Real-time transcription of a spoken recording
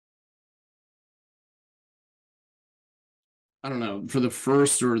I don't know, for the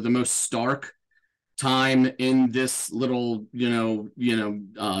first or the most stark time in this little,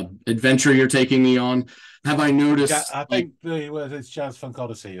 adventure you're taking me on, have I Yeah, noticed I like, think the word is Jazz Funk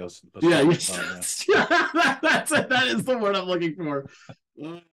Odyssey or yeah, something like that. yeah, that's it. That is the word I'm looking for.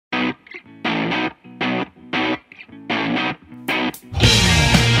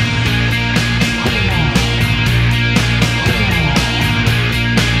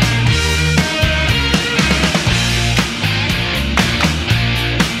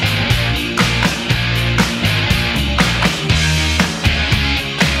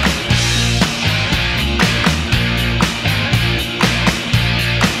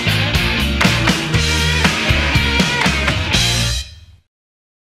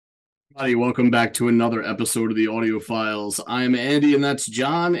 Hi, welcome back to another episode of the Audiophiles. I'm Andy and that's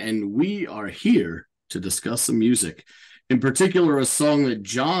John, and we are here to discuss some music. In particular, a song that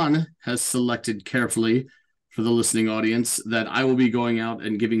John has selected carefully for the listening audience that I will be going out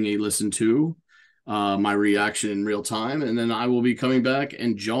and giving a listen to, my reaction in real time, and then I will be coming back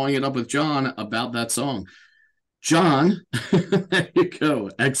and jawing it up with John about that song. John, there you go.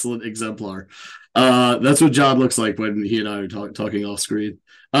 Excellent exemplar. That's what John looks like when he and I are talking off screen.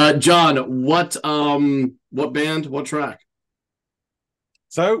 John, what band, what track?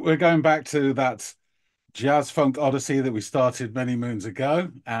 So we're going back to that Jazz Funk Odyssey that we started many moons ago,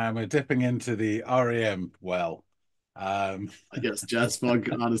 and we're dipping into the R.E.M. well. I guess jazz funk,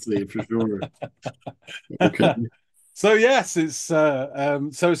 honestly, for sure. Okay. So yes, it's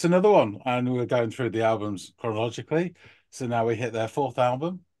another one, and we're going through the albums chronologically. So now we hit their fourth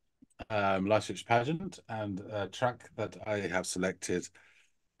album, Life Switch Pageant, and a track that I have selected.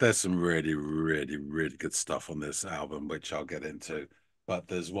 There's some really, really, really good stuff on this album, which I'll get into. But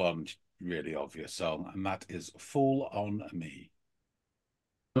there's one really obvious song, and that is "Fall on Me."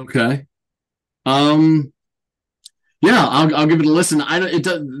 Okay. Um, yeah, I'll give it a listen. I don't it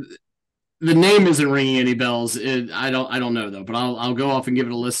does the name isn't ringing any bells. I don't know though, but I'll go off and give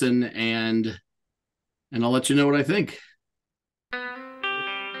it a listen and I'll let you know what I think.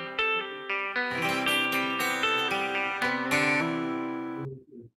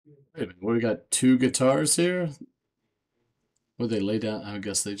 Wait a minute, we got two guitars here. Well, they lay down. I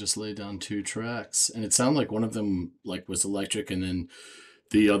guess they just laid down two tracks, and it sounded like one of them like was electric, and then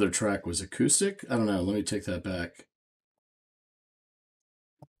the other track was acoustic. I don't know. Let me take that back.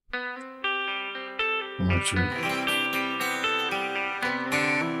 I'm not sure.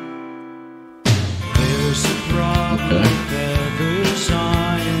 There's a problem with feathers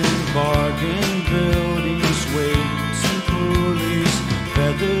on bargain buildings, weights and pulleys.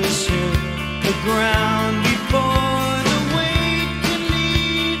 Feathers hit the ground before the weight can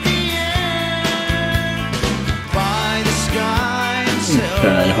leave the air. By the sky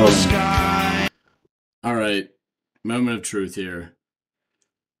until the sky. All right, moment of truth here.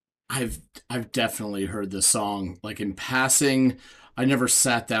 I've definitely heard this song like in passing. I never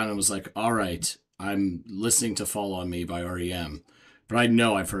sat down and was like, "All right, I'm listening to Fall on Me by REM." But I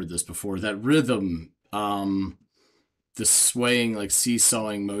know I've heard this before. That rhythm, the swaying like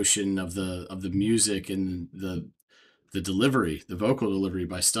seesawing motion of the music and the delivery, the vocal delivery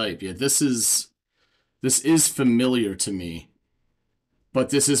by Stipe. Yeah, this is familiar to me. But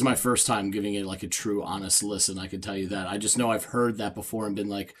this is my first time giving it like a true honest listen. I can tell you that. I just know I've heard that before and been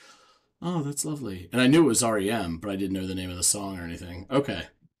like, "Oh, that's lovely." And I knew it was REM, but I didn't know the name of the song or anything. Okay.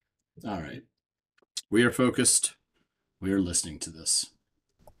 All right. We are focused. We are listening to this.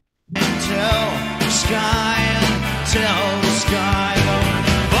 Tell the sky, tell the sky,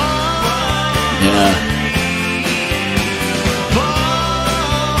 fall. Yeah.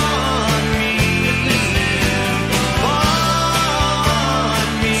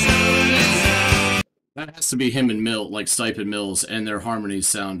 That has to be him and Mill, like Stipe and Mills, and their harmonies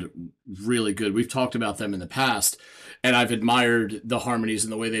sound really good. We've talked about them in the past, and I've admired the harmonies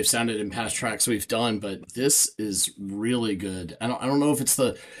and the way they've sounded in past tracks we've done, but this is really good. I don't know if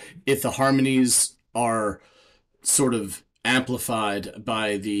if the harmonies are sort of amplified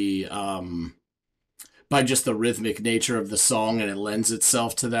by just the rhythmic nature of the song and it lends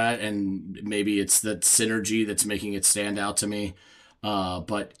itself to that, and maybe it's that synergy that's making it stand out to me.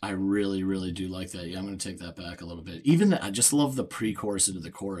 But I really, really do like that. Yeah, I'm going to take that back a little bit. I just love the pre-chorus into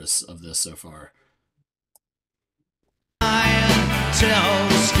the chorus of this so far. Tell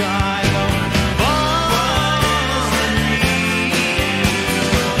the sky,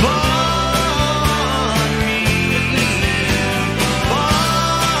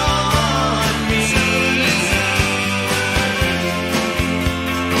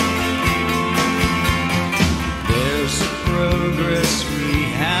 there's progress we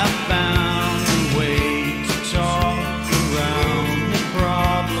have found a way to talk around.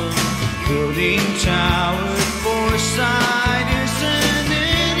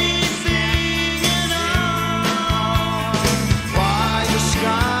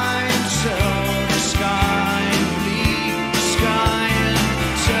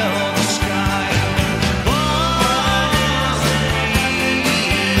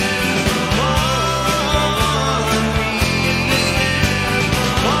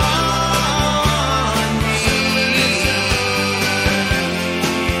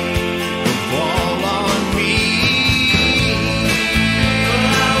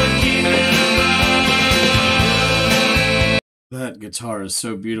 guitar is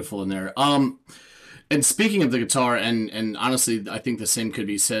so beautiful in there. And speaking of the guitar, and honestly, I think the same could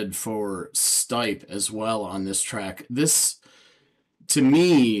be said for Stipe as well on this track. This, to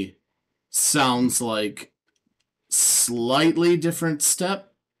me, sounds like slightly different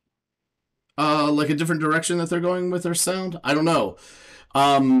step, like a different direction that they're going with their sound. I don't know.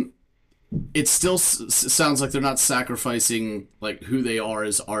 Um, it still sounds like they're not sacrificing like who they are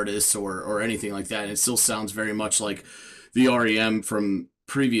as artists or anything like that. It still sounds very much like the REM from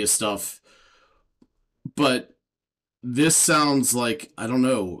previous stuff, but this sounds like, I don't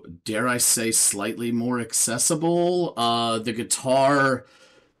know, dare I say slightly more accessible. The guitar,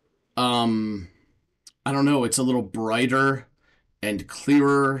 um I don't know, it's a little brighter and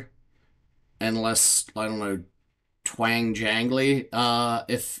clearer and less, I don't know, twang jangly,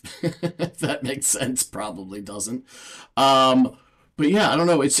 if if that makes sense. Probably doesn't. But yeah, I don't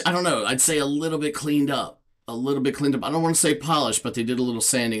know, it's, I don't know, I'd say a little bit cleaned up, a little bit cleaned up. I don't want to say polished, but they did a little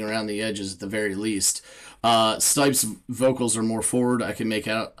sanding around the edges at the very least. Stipe's vocals are more forward. I can make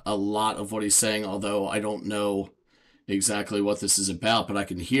out a lot of what he's saying, although I don't know exactly what this is about, but I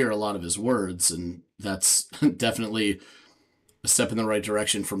can hear a lot of his words, and that's definitely a step in the right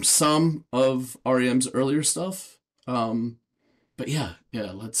direction from some of REM's earlier stuff. But yeah,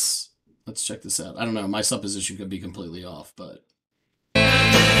 let's check this out. I don't know, my supposition could be completely off, but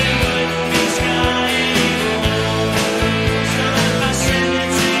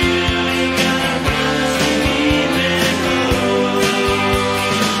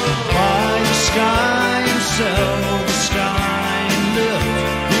By the sky and sell the sky and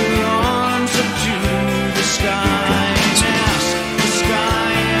lift your arms up to the sky and ask the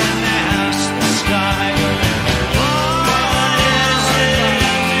sky and ask the sky. What is it here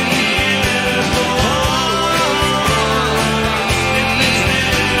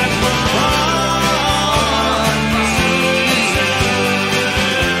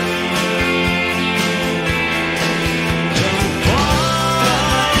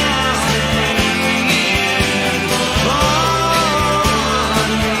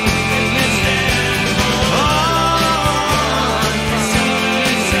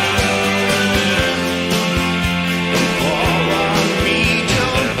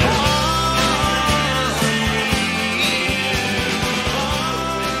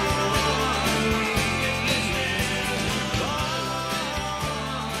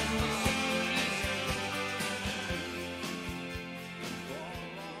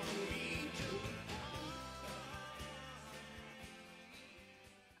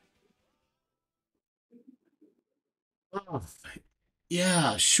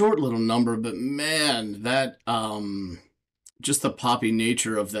yeah, short little number, but man, that just the poppy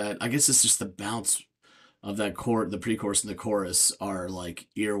nature of that. I guess it's just the bounce of that chord, the pre-chorus and the chorus are like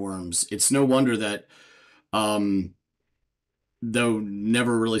earworms. It's no wonder that, um though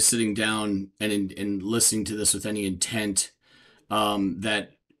never really sitting down and listening to this with any intent, that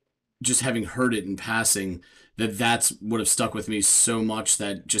just having heard it in passing, that's would have stuck with me so much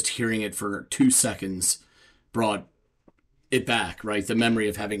that just hearing it for 2 seconds brought it back, right? The memory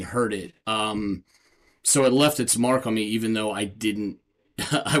of having heard it. So it left its mark on me, even though I didn't,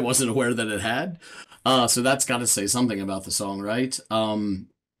 I wasn't aware that it had. So that's got to say something about the song, right?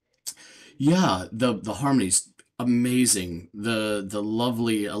 Yeah, the harmonies amazing. The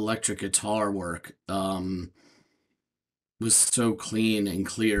lovely electric guitar work was so clean and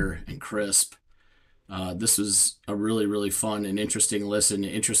clear and crisp. This was a really fun and interesting listen.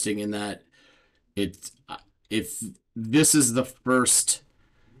 Interesting in that it, if this is the first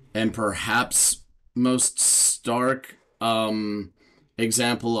and perhaps most stark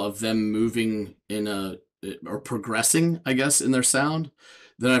example of them moving in a, or progressing, I guess, in their sound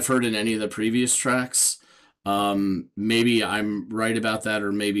than I've heard in any of the previous tracks. Maybe I'm right about that,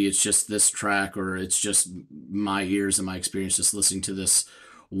 or maybe it's just this track, or it's just my ears and my experience just listening to this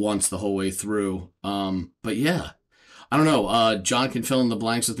once the whole way through. But yeah, I don't know. John can fill in the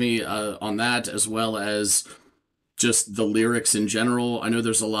blanks with me on that, as well as just the lyrics in general. I know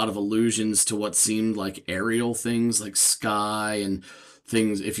there's a lot of allusions to what seemed like aerial things, like sky and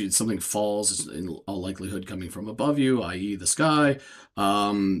things. If something falls, it's in all likelihood coming from above you, i.e., the sky.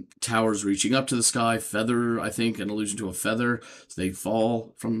 Towers reaching up to the sky, feather. I think an allusion to a feather. So they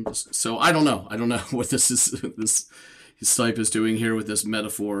fall from. So I don't know. I don't know what this is. This Stipe is doing here with this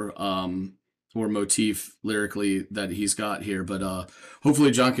metaphor. Or motif lyrically that he's got here, but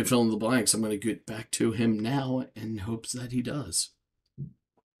hopefully John can fill in the blanks. I'm going to get back to him now in hopes that he does.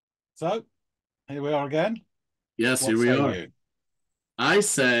 So here we are again. Yes, What here we say are. you? I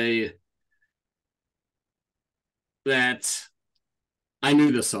say that I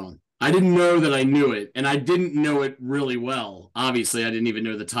knew this song. I didn't know that I knew it, and I didn't know it really well. Obviously, I didn't even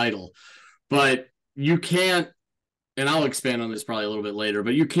know the title, but you can't, and I'll expand on this probably a little bit later,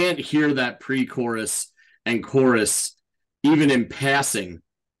 but you can't hear that pre-chorus and chorus even in passing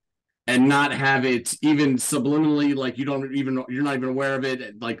and not have it even subliminally, like you're not even aware of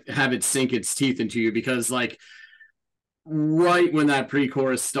it, like have it sink its teeth into you, because like right when that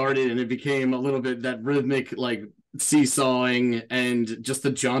pre-chorus started and it became a little bit that rhythmic like seesawing and just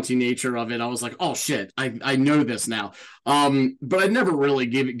the jaunty nature of it, I was like, oh shit, I know this now. But I never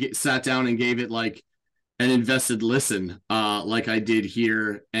really sat down and gave it like an invested listen like I did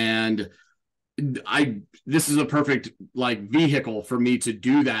here. And this is a perfect like vehicle for me to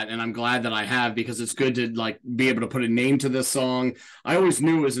do that, and I'm glad that I have, because it's good to like be able to put a name to this song. I always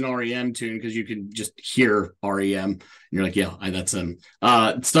knew it was an R.E.M tune because you can just hear R.E.M and you're like, yeah, that's him.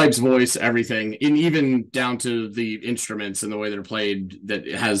 Stipe's voice, everything, and even down to the instruments and the way they're played, that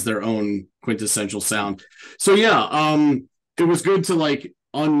has their own quintessential sound. So yeah, it was good to like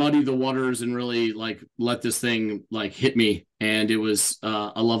unmuddy the waters and really like let this thing like hit me, and it was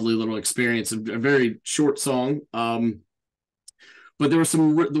a lovely little experience. A very short song, but there was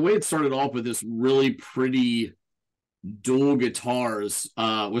the way it started off with this really pretty dual guitars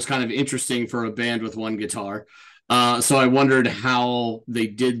was kind of interesting for a band with one guitar. So I wondered how they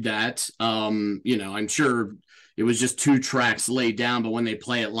did that. I'm sure it was just two tracks laid down, but when they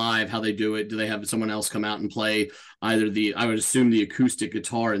play it live, how they do it, do they have someone else come out and play either I would assume the acoustic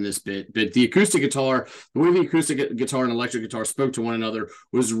guitar in this bit, but the acoustic guitar, the way the acoustic guitar and electric guitar spoke to one another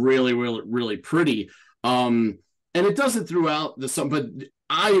was really, really, really pretty. And it does it throughout the song, but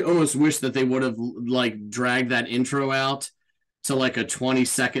I almost wish that they would have like dragged that intro out to like a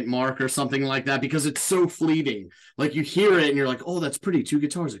 20-second mark or something like that, because it's so fleeting. Like you hear it and you're like, oh, that's pretty. Two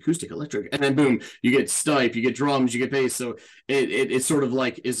guitars, acoustic, electric. And then boom, you get stipe, you get drums, you get bass. So it sort of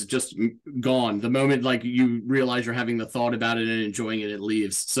like is just gone. The moment like you realize you're having the thought about it and enjoying it, it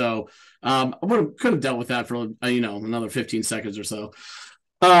leaves. So I could have dealt with that for, another 15 seconds or so.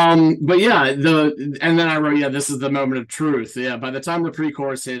 But yeah, and then I wrote, yeah, this is the moment of truth. Yeah, by the time the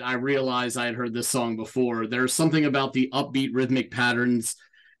pre-chorus hit, I realized I had heard this song before. There's something about the upbeat rhythmic patterns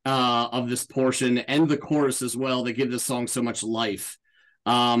of this portion and the chorus as well that give this song so much life,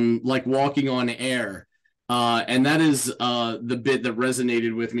 like walking on air. And that is the bit that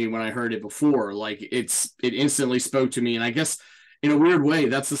resonated with me when I heard it before. Like it instantly spoke to me, and I guess in a weird way,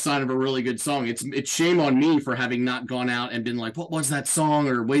 that's the sign of a really good song. It's shame on me for having not gone out and been like, what was that song,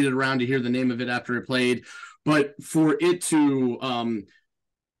 or waited around to hear the name of it after it played. But for it to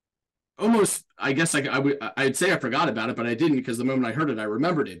almost, I guess I'd say I forgot about it, but I didn't, because the moment I heard it, I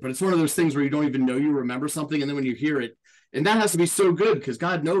remembered it. But it's one of those things where you don't even know you remember something, and then when you hear it, and that has to be so good, because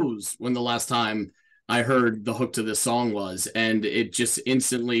God knows when the last time I heard the hook to this song was, and it just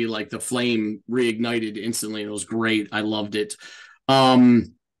instantly, like the flame reignited instantly, and it was great. I loved it.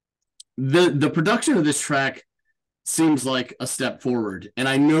 The production of this track seems like a step forward, and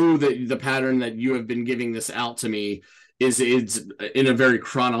I know that the pattern that you have been giving this out to me is in a very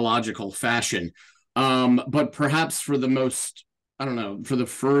chronological fashion, but perhaps for the most, I don't know, for the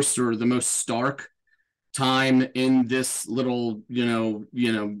first or the most stark time in this little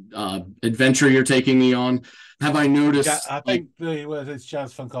adventure you're taking me on, have I noticed? Yeah, I think it's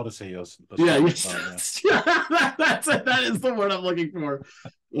Jazz Funk Odyssey or yeah, that is the word I'm looking for.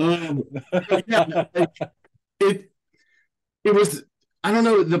 It was, I don't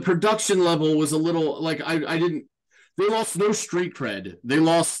know, the production level was a little like they lost no street cred. They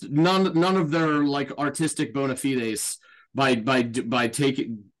lost none of their like artistic bona fides by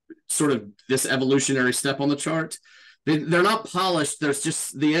taking sort of this evolutionary step on the chart. They're not polished. There's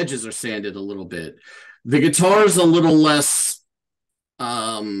just the edges are sanded a little bit. The guitar's a little less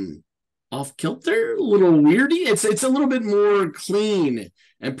off kilter, a little weirdy. It's a little bit more clean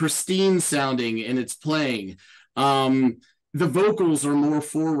and pristine sounding in its playing. The vocals are more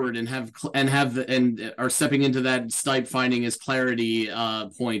forward and are stepping into that Stipe finding his clarity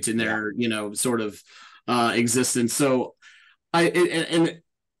point in their sort of existence. So I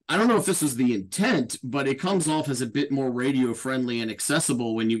don't know if this was the intent, but it comes off as a bit more radio friendly and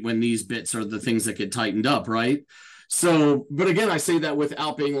accessible when these bits are the things that get tightened up, right? So, but again, I say that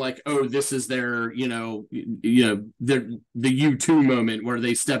without being like, oh, this is their, the U2 moment where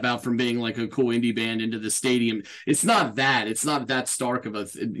they step out from being like a cool indie band into the stadium. It's not that. It's not that stark of a,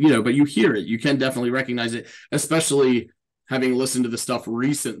 but you hear it. You can definitely recognize it, especially having listened to the stuff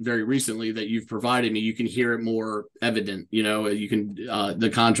very recently that you've provided me. You can hear it more evident. You can the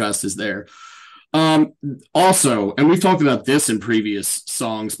contrast is there. Also, and we've talked about this in previous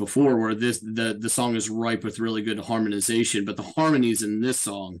songs before, where the song is ripe with really good harmonization, but the harmonies in this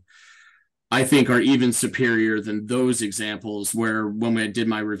song I think are even superior than those examples where when I did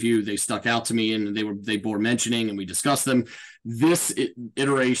my review, they stuck out to me and they bore mentioning and we discussed them. This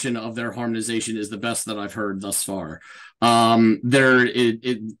iteration of their harmonization is the best that I've heard thus far.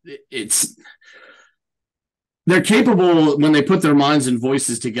 It's they're capable when they put their minds and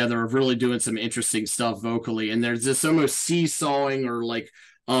voices together of really doing some interesting stuff vocally. And there's this almost seesawing or like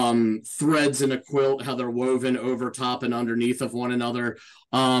threads in a quilt, how they're woven over top and underneath of one another.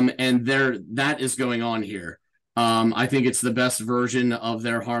 And that is going on here. I think it's the best version of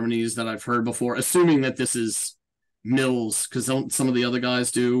their harmonies that I've heard before, assuming that this is Mills, because some of the other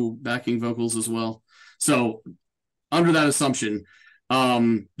guys do backing vocals as well. So under that assumption,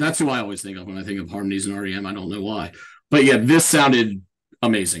 that's who I always think of when I think of harmonies and R.E.M. I don't know why. But yeah, this sounded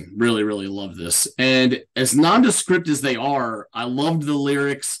amazing. Really, really love this. And as nondescript as they are, I loved the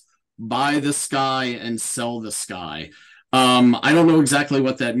lyrics, buy the sky and sell the sky. I don't know exactly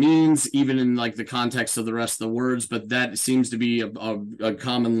what that means, even in like the context of the rest of the words, but that seems to be a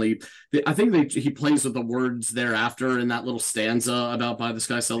commonly, I think he plays with the words thereafter in that little stanza about buy the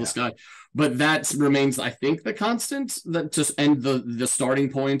sky, sell the sky. But that remains, I think, the constant that just and the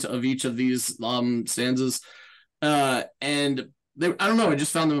starting point of each of these stanzas. And I don't know, I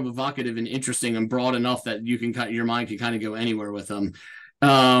just found them evocative and interesting and broad enough that your mind can kind of go anywhere with them.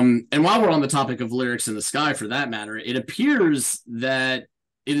 And while we're on the topic of lyrics in the sky, for that matter, it appears that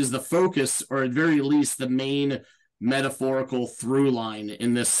it is the focus, or at very least the main metaphorical through line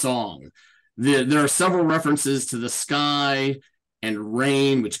in this song. There are several references to the sky and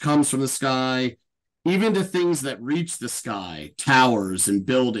rain, which comes from the sky, even to things that reach the sky, towers and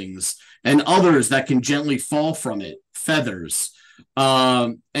buildings, and others that can gently fall from it, feathers.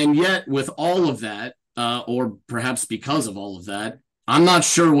 And yet, with all of that, or perhaps because of all of that, I'm not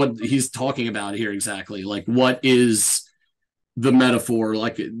sure what he's talking about here exactly. Like, what is the metaphor?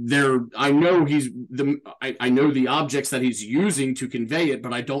 Like, I know I know the objects that he's using to convey it,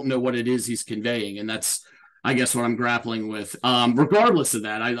 but I don't know what it is he's conveying, and that's, I guess, what I'm grappling with. Regardless of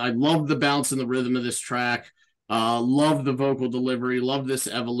that, I love the bounce and the rhythm of this track. Love the vocal delivery. Love this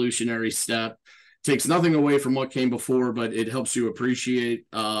evolutionary step. Takes nothing away from what came before, but it helps you appreciate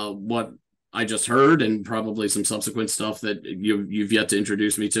what I just heard and probably some subsequent stuff that you've yet to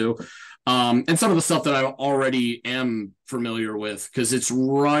introduce me to. And some of the stuff that I already am familiar with, because it's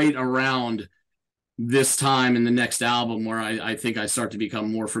right around this time in the next album where I think I start to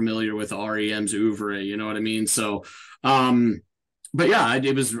become more familiar with R.E.M's oeuvre, you know what I mean? So, but yeah,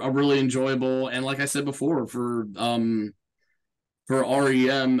 it was a really enjoyable, and like I said before, for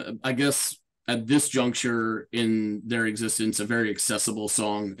R.E.M, I guess at this juncture in their existence, a very accessible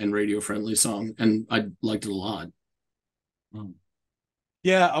song and radio-friendly song, and I liked it a lot.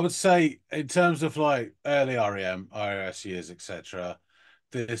 Yeah, I would say in terms of like early R.E.M, IRS years, etc.,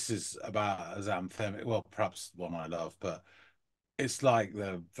 this is about as anthemic, well, perhaps one I love, but it's like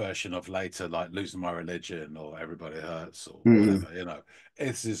the version of later, like Losing My Religion or Everybody Hurts or whatever, you know.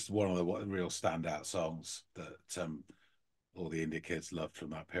 It's just one of the real standout songs that all the indie kids loved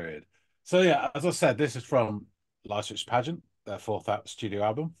from that period. So yeah, as I said, this is from Light Switch Pageant, their fourth studio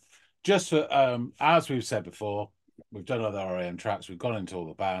album. Just for as we've said before, we've done other R.E.M tracks, we've gone into all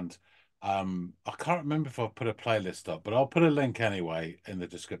the band. I can't remember if I've put a playlist up, but I'll put a link anyway in the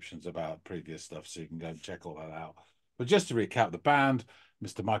descriptions about previous stuff, so you can go and check all that out. But just to recap the band,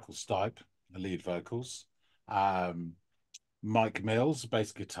 Mr. Michael Stipe, the lead vocals, Mike Mills,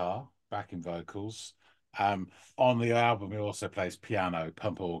 bass guitar, backing vocals. On the album, he also plays piano,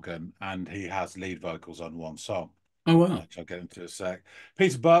 pump organ, and he has lead vocals on one song. Oh, wow. Which I'll get into in a sec.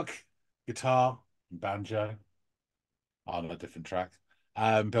 Peter Buck, guitar and banjo on a different track.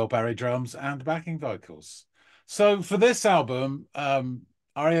 Bill Berry, drums and backing vocals. So for this album,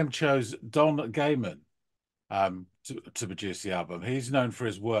 R.E.M chose Don Gaiman to produce the album. He's known for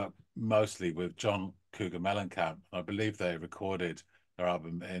his work mostly with John Cougar Mellencamp. I believe they recorded their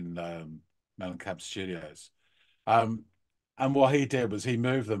album in Mellencamp Studios. And what he did was he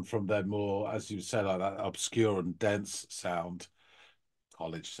moved them from their more, as you say, like that obscure and dense sound,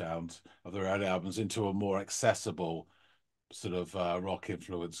 college sound of their early albums, into a more accessible sort of rock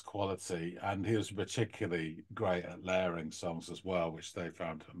influence quality. And he was particularly great at layering songs as well, which they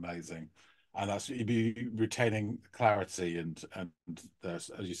found amazing. And that's, you'd be retaining clarity and there's,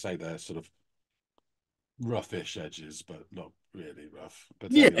 as you say, they're sort of roughish edges, but not really rough.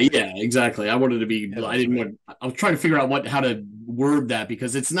 But yeah, exactly. I wanted to be. I didn't want. I was trying to figure out how to word that,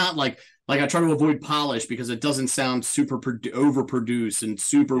 because it's not like I try to avoid polish because it doesn't sound super overproduced and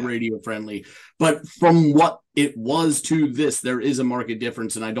super radio friendly. But from what it was to this, there is a marked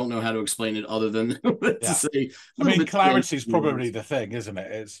difference, and I don't know how to explain it other than to say. I mean, clarity is probably the thing, isn't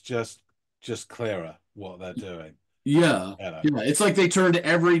it? It's just just clearer what they're doing. Yeah. You know? Yeah. It's like they turned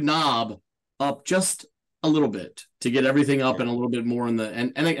every knob up just a little bit to get everything up Yeah. and a little bit more in the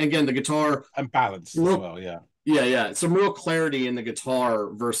and again the guitar And balanced as well, yeah. yeah, yeah. Some real clarity in the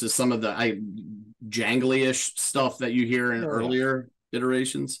guitar versus some of the jangly-ish stuff that you hear in earlier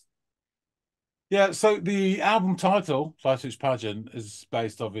iterations. Yeah, so the album title, Flight's Pageant, is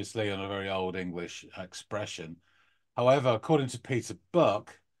based obviously on a very old English expression. However, according to Peter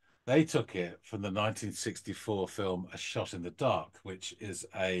Buck, they took it from the 1964 film A Shot in the Dark, which is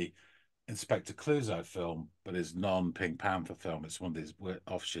a Inspector Clouseau film, but is non-Pink Panther film. It's one of these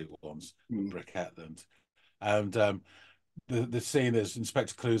offshoot ones with Brick Hetland. And the scene is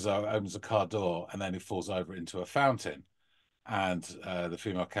Inspector Clouseau opens a car door and then he falls over into a fountain. And the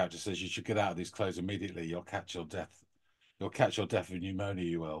female character says, "You should get out of these clothes immediately. You'll catch your death. You'll catch your death of pneumonia.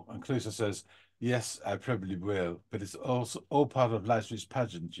 You will." And Clouseau says, "Yes, I probably will, but it's also all part of life's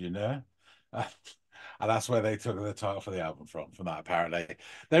pageant, you know." And that's where they took the title for the album from that, apparently.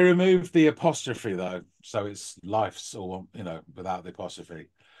 They removed the apostrophe, though, so it's life's all, without the apostrophe.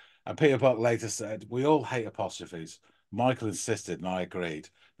 And Peter Buck later said, "We all hate apostrophes. Michael insisted, and I agreed,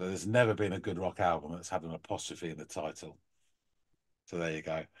 that there's never been a good rock album that's had an apostrophe in the title." So there you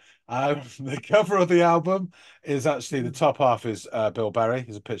go. The cover of the album is actually the top half is Bill Berry.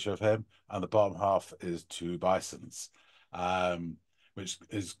 There's a picture of him, and the bottom half is two bisons, which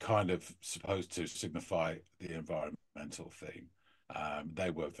is kind of supposed to signify the environmental theme. They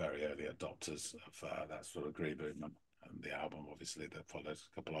were very early adopters of that sort of green movement, and the album obviously that followed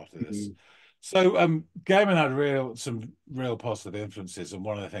a couple after this. So Gaiman had some real positive influences, and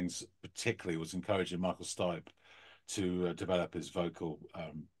one of the things particularly was encouraging Michael Stipe to develop his vocal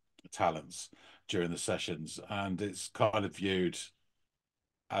talents during the sessions, and it's kind of viewed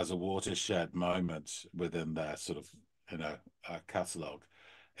as a watershed moment within their sort of catalogue.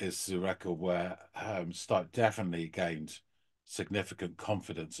 Is the record where Stipe definitely gained significant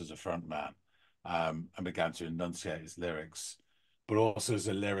confidence as a frontman and began to enunciate his lyrics, but also as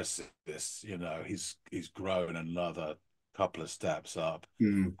a lyricist. He's grown another couple of steps up,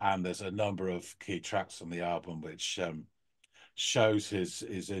 and there's a number of key tracks on the album which shows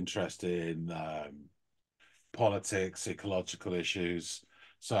his interest in politics, ecological issues.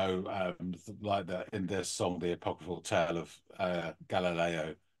 So like in this song, The Apocryphal Tale of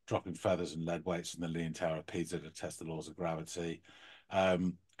Galileo dropping feathers and lead weights from the Leaning Tower of Pisa to test the laws of gravity.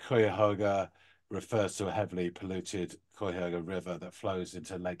 Cuyahoga refers to a heavily polluted Cuyahoga River that flows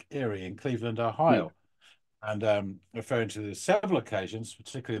into Lake Erie in Cleveland, Ohio. And referring to the several occasions,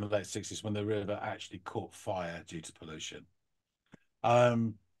 particularly in the late 60s, when the river actually caught fire due to pollution.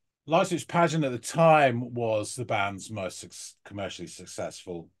 Life's Pageant at the time was the band's most commercially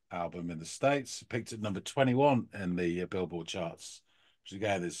successful album in the States. It peaked at number 21 in the Billboard charts, which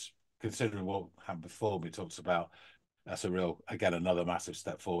again is, considering what happened before we talked about, that's another massive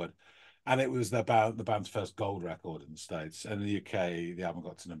step forward. And it was the band's first gold record in the States. And in the UK, the album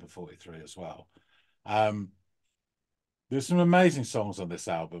got to number 43 as well. There's some amazing songs on this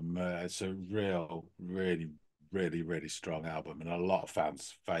album. It's a really strong album and a lot of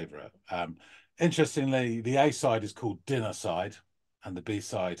fans' favorite. Interestingly, the A side is called Dinner Side and the B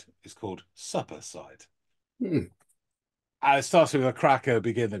side is called Supper Side. And it starts with a cracker,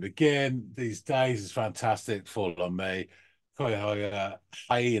 Begin to Begin. These Days is fantastic. Fall on Me.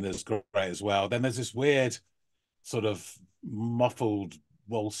 Hyena's great as well. Then there's this weird sort of muffled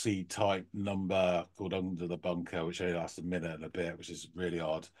waltzy type number called Under the Bunker, which only lasts a minute and a bit, which is really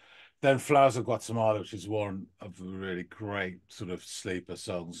odd. Then Flowers of Guatemala, which is one of the really great sort of sleeper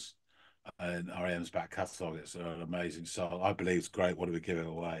songs in R.E.M's back catalogue. It's an amazing song. I believe it's great. What do we give it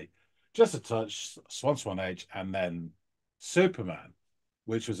away? Just a Touch, Swan Age, and then Superman,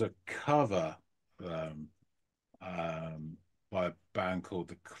 which was a cover by a band called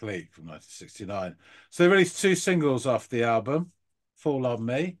The Clique from 1969. So they released two singles off the album. Fall on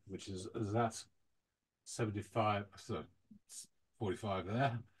Me, which is that 75, so 45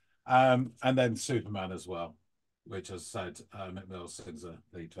 there, and then Superman as well, which, as I said, Mick Mills sings the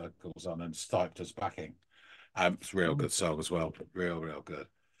lead vocals on and Stipe does backing. It's a real good song as well, real good.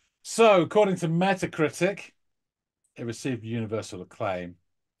 So according to Metacritic, it received universal acclaim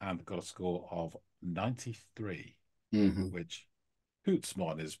and got a score of 93, which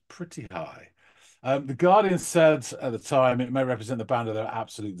Hootsmon is pretty high. The Guardian said at the time it may represent the band at their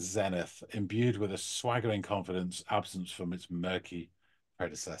absolute zenith, imbued with a swaggering confidence, absence from its murky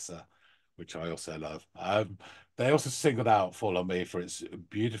predecessor, which I also love. They also singled out Fall on Me for its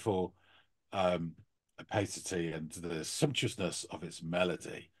beautiful opacity and the sumptuousness of its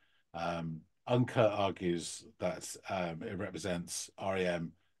melody. Uncut argues that it represents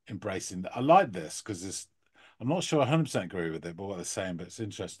R.E.M embracing. I like this because I'm not sure I 100% agree with it, but what they're saying, but it's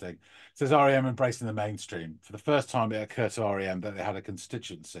interesting. It says R.E.M. embracing the mainstream. For the first time, it occurred to R.E.M. that they had a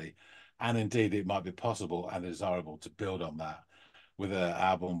constituency, and indeed it might be possible and desirable to build on that with an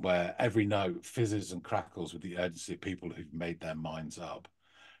album where every note fizzes and crackles with the urgency of people who've made their minds up,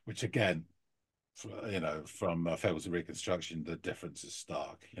 which again, from Fables of Reconstruction, the difference is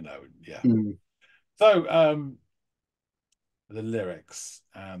stark, yeah. Mm. So, the lyrics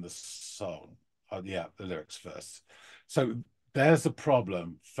and the song. Oh, yeah, the lyrics first. So there's the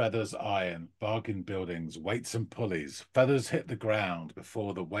problem. Feathers iron, bargain buildings, weights and pulleys. Feathers hit the ground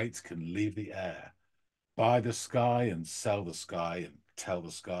before the weights can leave the air. Buy the sky and sell the sky and tell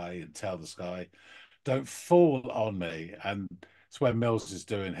the sky and tell the sky. Don't fall on me. And it's where Mills is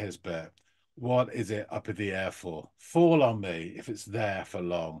doing his bit. What is it up in the air for? Fall on me if it's there for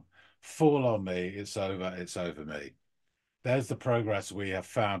long. Fall on me, it's over me. There's the progress we have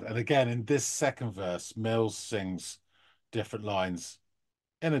found. And again, in this second verse, Mills sings different lines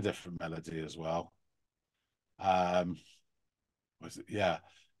in a different melody as well. Yeah.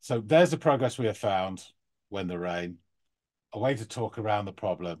 So there's the progress we have found when the rain, a way to talk around the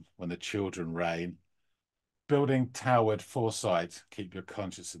problem when the children reign. Building towered foresight, keep your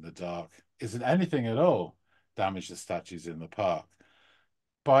conscience in the dark. Isn't anything at all damage the statues in the park.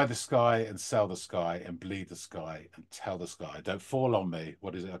 Buy the sky and sell the sky and bleed the sky and tell the sky. Don't fall on me.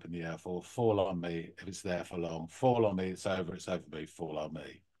 What is it up in the air for? Fall on me if it's there for long. Fall on me. It's over me. Fall on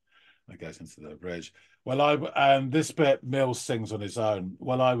me. That goes into the bridge. And this bit Mills sings on his own.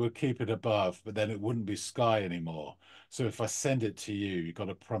 Well, I would keep it above, but then it wouldn't be sky anymore. So if I send it to you, you've got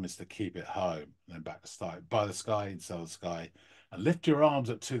to promise to keep it home. And then back to start. Buy the sky and sell the sky and lift your arms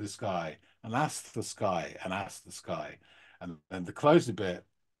up to the sky and ask the sky and ask the sky. And then the closing bit,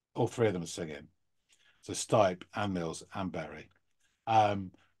 all three of them are singing. So Stipe and Mills and Berry.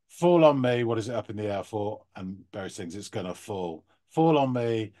 Fall on me, what is it up in the air for? And Berry sings, it's going to fall. Fall on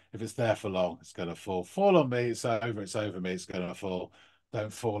me, if it's there for long, it's going to fall. Fall on me, it's over me, it's going to fall.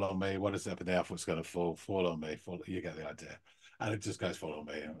 Don't fall on me, what is it up in the air for? It's going to fall. Fall on me, fall. You get the idea. And it just goes fall on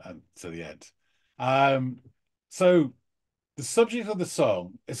me and to the end. So the subject of the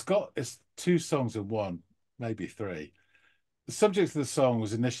song, it's two songs in one, maybe three. The subject of the song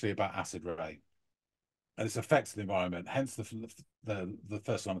was initially about acid rain and its effects on the environment. Hence the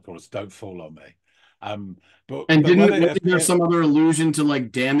first line of the chorus, "Don't fall on me." And but wasn't there some other allusion to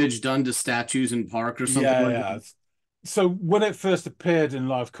like damage done to statues in park or something like that? So when it first appeared in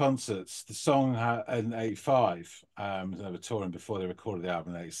live concerts, the song had in '85, they were touring before they recorded the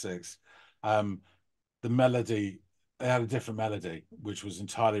album in '86. The melody, they had a different melody, which was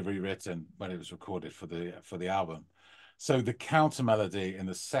entirely rewritten when it was recorded for the album. So the counter melody in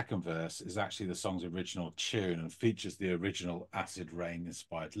the second verse is actually the song's original tune and features the original acid rain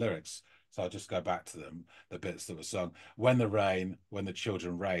inspired lyrics. So I'll just go back to them, the bits that were sung. When the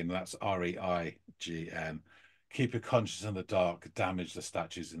children reign, that's R-E-I-G-N. Keep your conscience in the dark, damage the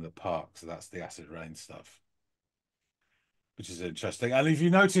statues in the park. So that's the acid rain stuff, which is interesting. And if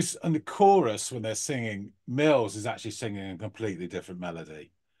you notice in the chorus, when they're singing, Mills is actually singing a completely different melody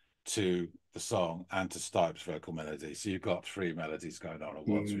to the song and to Stipe's vocal melody. So you've got three melodies going on at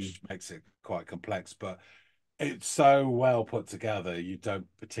once, which makes it quite complex, but it's so well put together, you don't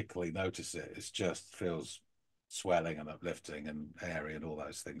particularly notice it. It just feels swelling and uplifting and airy and all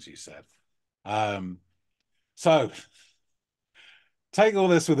those things you said. So take all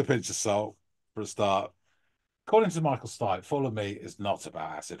this with a pinch of salt for a start. According to Michael Stipe, Fall on Me is not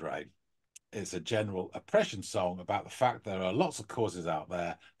about acid rain. It's a general oppression song about the fact there are lots of causes out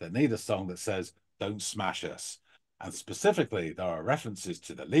there that need a song that says, don't smash us. And specifically, there are references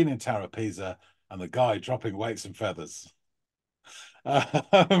to the Leaning Tower of Pisa and the guy dropping weights and feathers.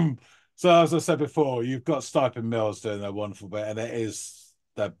 So as I said before, you've got Stipe and Mills doing their wonderful bit, and it is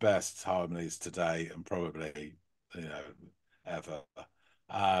their best harmonies today and probably, ever.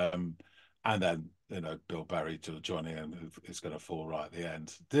 And then, Bill Berry joining in, it's going to fall right at the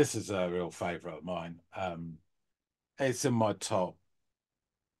end. This is a real favourite of mine. It's in my top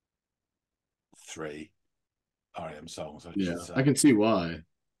 3 R.E.M. songs, I should say. I can see why.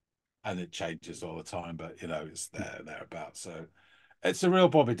 And it changes all the time, but, it's there and thereabouts. So it's a real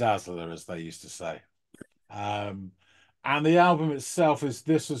Bobby Dazzler, as they used to say. And the album itself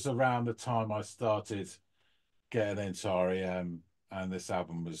this was around the time I started getting into R.E.M. And this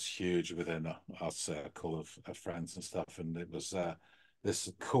album was huge within our circle of friends and stuff. And it was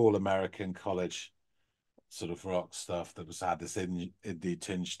this cool American college sort of rock stuff that had this indie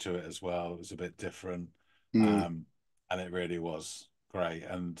tinge to it as well. It was a bit different. And it really was great.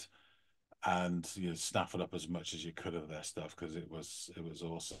 And and you snaffled up as much as you could of their stuff because it was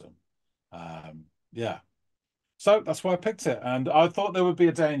awesome. Yeah, so that's why I picked it, and I thought there would be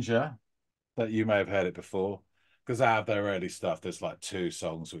a danger that you may have heard it before, because out of their early stuff, there's like 2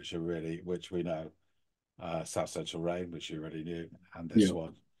 songs which we know, South Central Rain, which you already knew, and this Yeah.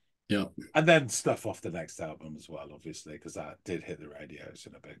 one, Yeah. and then stuff off the next album as well, obviously, because that did hit the radios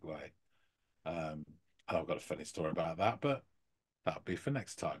in a big way. And I've got a funny story about that, but that'll be for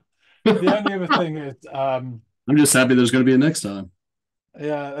next time. The only other thing is, I'm just happy there's going to be a next time.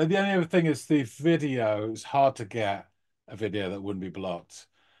 yeah, the only other thing is the video. It's hard to get a video that wouldn't be blocked.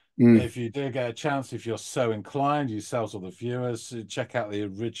 Mm. If you do get a chance, if you're so inclined, yourselves or the viewers, check out the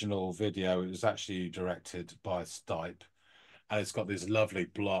original video. It was actually directed by Stipe, and it's got these lovely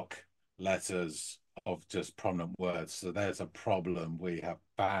block letters of just prominent words. So there's a problem we have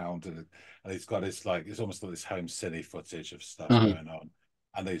found, and it's got this, like, it's almost like this home cine footage of stuff Uh-huh. going on.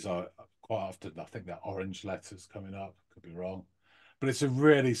 And these are quite often, I think they're orange letters coming up. Could be wrong, but it's a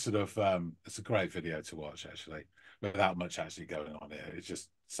really sort of it's a great video to watch, actually, without much actually going on here. It's just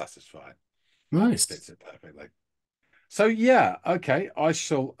satisfying. Nice. Fits it perfectly. So yeah, okay, I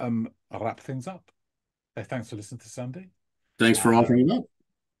shall wrap things up. Thanks for listening to Sandy. Thanks for offering it up.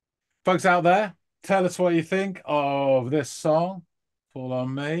 Folks out there, tell us what you think of this song, Fall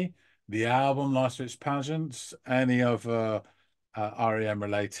on Me, the album, Life's Rich Pageants, any other R.E.M.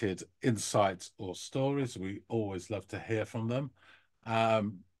 related insights or stories. We always love to hear from them,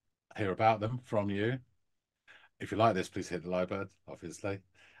 hear about them from you. If you like this, please hit the like button, obviously.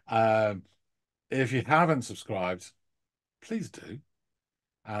 If you haven't subscribed, please do,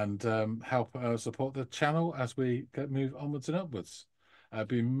 and help support the channel as we move onwards and upwards.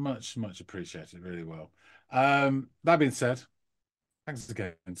 Be much appreciated, really well. That being said, thanks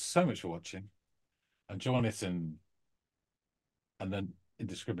again so much for watching, and join us in an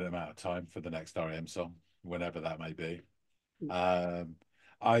indiscriminate amount of time for the next R.E.M. song, whenever that may be.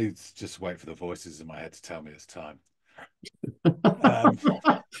 I just wait for the voices in my head to tell me it's time.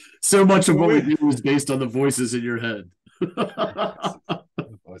 So much of what we do is based on the voices in your head.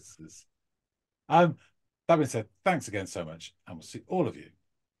 Voices. That being said, thanks again so much, and we'll see all of you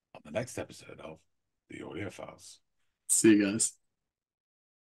on the next episode of the Audiophiles. See you guys.